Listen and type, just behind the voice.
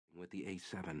with the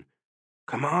A7.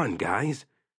 Come on, guys.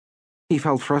 He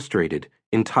felt frustrated,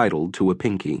 entitled to a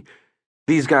pinky.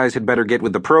 These guys had better get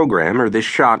with the program, or this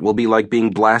shot will be like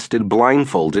being blasted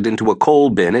blindfolded into a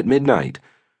coal bin at midnight.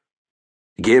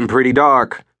 Getting pretty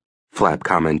dark, Flap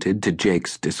commented to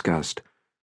Jake's disgust.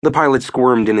 The pilot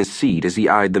squirmed in his seat as he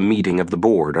eyed the meeting of the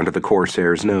board under the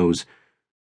Corsair's nose.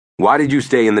 Why did you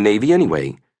stay in the Navy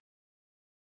anyway?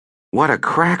 What a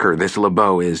cracker this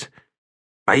LeBeau is.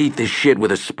 I eat this shit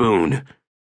with a spoon,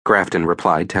 Grafton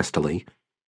replied testily.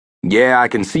 Yeah, I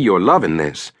can see you're loving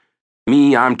this.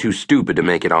 Me, I'm too stupid to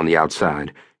make it on the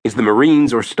outside. It's the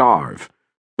Marines or starve.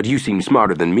 But you seem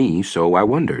smarter than me, so I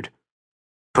wondered.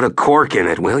 Put a cork in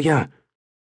it, will ya?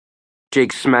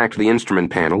 Jake smacked the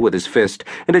instrument panel with his fist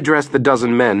and addressed the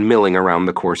dozen men milling around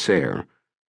the Corsair.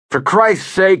 For Christ's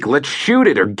sake, let's shoot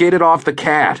it or get it off the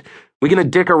cat. We gonna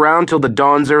dick around till the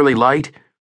dawn's early light?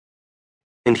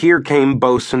 And here came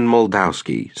Bosun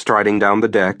Moldowski, striding down the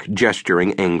deck,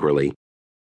 gesturing angrily.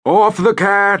 Off the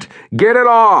cat! Get it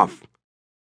off!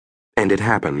 And it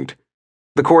happened.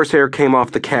 The Corsair came off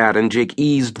the cat and Jake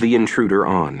eased the intruder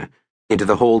on. Into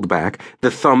the holdback, the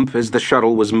thump as the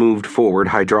shuttle was moved forward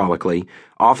hydraulically,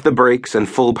 off the brakes and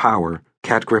full power,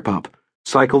 cat grip up.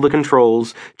 Cycle the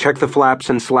controls, check the flaps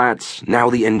and slats,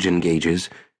 now the engine gauges.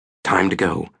 Time to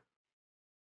go.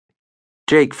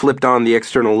 Jake flipped on the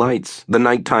external lights, the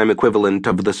nighttime equivalent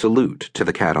of the salute to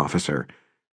the cat officer.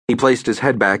 He placed his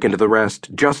head back into the rest,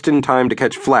 just in time to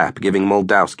catch Flap giving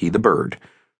Moldowski the bird.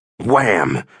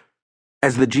 Wham!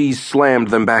 As the G's slammed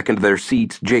them back into their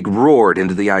seats, Jake roared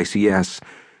into the ICS.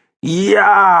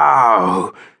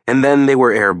 Yow! And then they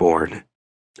were airborne.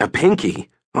 A pinky?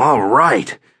 All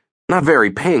right. Not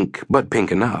very pink, but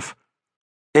pink enough.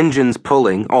 Engines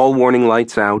pulling, all warning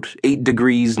lights out, 8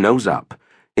 degrees, nose up.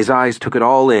 His eyes took it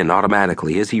all in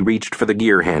automatically as he reached for the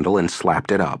gear handle and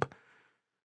slapped it up.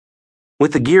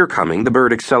 With the gear coming, the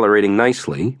bird accelerating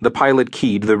nicely, the pilot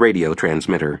keyed the radio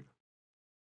transmitter.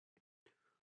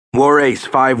 War Ace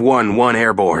 511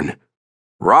 airborne.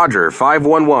 Roger,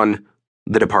 511,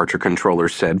 the departure controller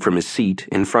said from his seat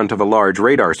in front of a large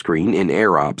radar screen in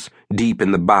air ops, deep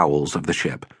in the bowels of the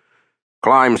ship.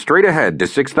 Climb straight ahead to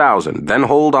 6,000, then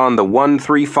hold on the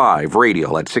 135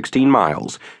 radial at 16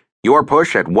 miles. Your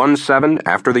push at 17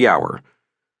 after the hour.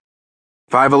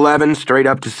 511 straight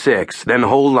up to 6, then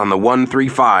hold on the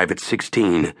 135 at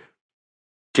 16.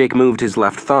 Jake moved his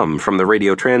left thumb from the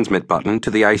radio transmit button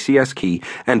to the ICS key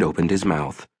and opened his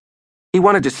mouth. He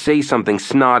wanted to say something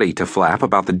snotty to Flap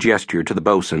about the gesture to the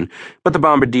bosun, but the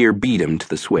bombardier beat him to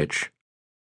the switch.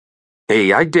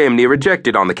 Hey, I damn near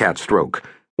ejected on the cat stroke.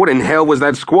 What in hell was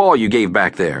that squall you gave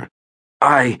back there?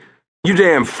 You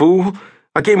damn fool.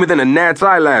 I came within a gnat's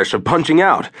eyelash of punching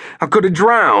out. I could have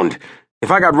drowned.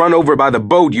 If I got run over by the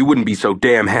boat, you wouldn't be so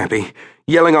damn happy.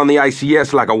 Yelling on the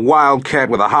ICS like a wildcat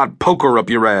with a hot poker up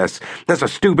your ass. That's the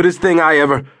stupidest thing I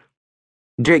ever...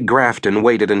 Jake Grafton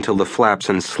waited until the flaps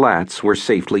and slats were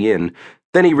safely in.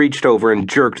 Then he reached over and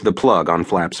jerked the plug on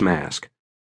Flap's mask.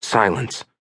 Silence.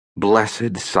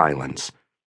 Blessed silence.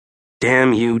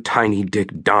 Damn you, Tiny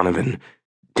Dick Donovan.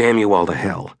 Damn you all to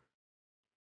hell.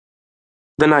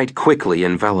 The night quickly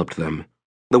enveloped them.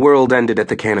 The world ended at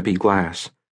the canopy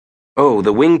glass. Oh,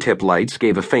 the wingtip lights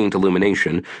gave a faint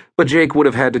illumination, but Jake would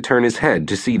have had to turn his head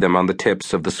to see them on the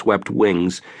tips of the swept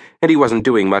wings, and he wasn't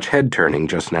doing much head-turning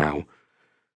just now.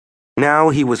 Now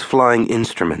he was flying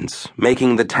instruments,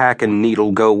 making the tack and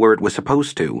needle go where it was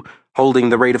supposed to, holding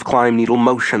the rate of climb needle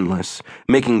motionless,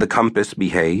 making the compass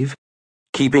behave,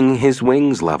 keeping his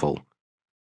wings level.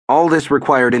 All this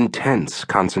required intense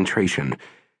concentration.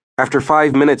 After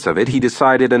 5 minutes of it, he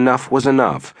decided enough was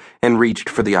enough and reached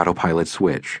for the autopilot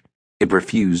switch. It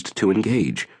refused to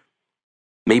engage.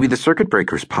 Maybe the circuit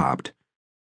breakers popped.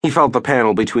 He felt the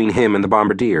panel between him and the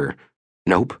bombardier.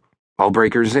 Nope, all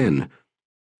breakers in.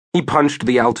 He punched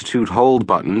the altitude hold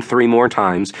button 3 more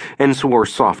times and swore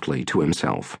softly to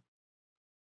himself.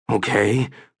 Okay,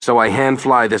 so I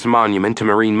hand-fly this monument to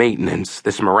Marine maintenance,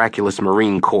 this miraculous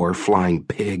Marine Corps flying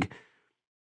pig.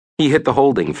 He hit the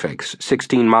holding fix,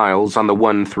 16 miles on the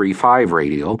 135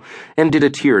 radial, and did a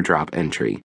teardrop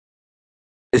entry.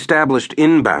 Established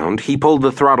inbound, he pulled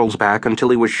the throttles back until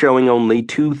he was showing only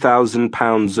 2,000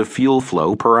 pounds of fuel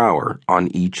flow per hour on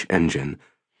each engine.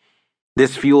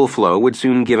 This fuel flow would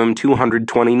soon give him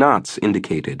 220 knots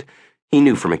indicated. He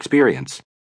knew from experience.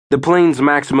 The plane's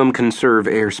maximum conserve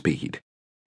airspeed.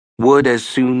 Would as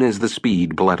soon as the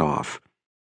speed bled off.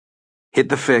 Hit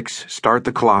the fix, start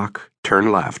the clock,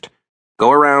 turn left.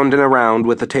 Go around and around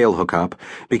with the tailhook up,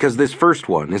 because this first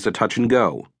one is a touch and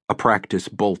go, a practice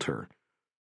bolter.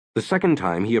 The second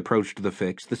time he approached the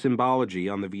fix, the symbology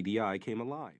on the VDI came alive.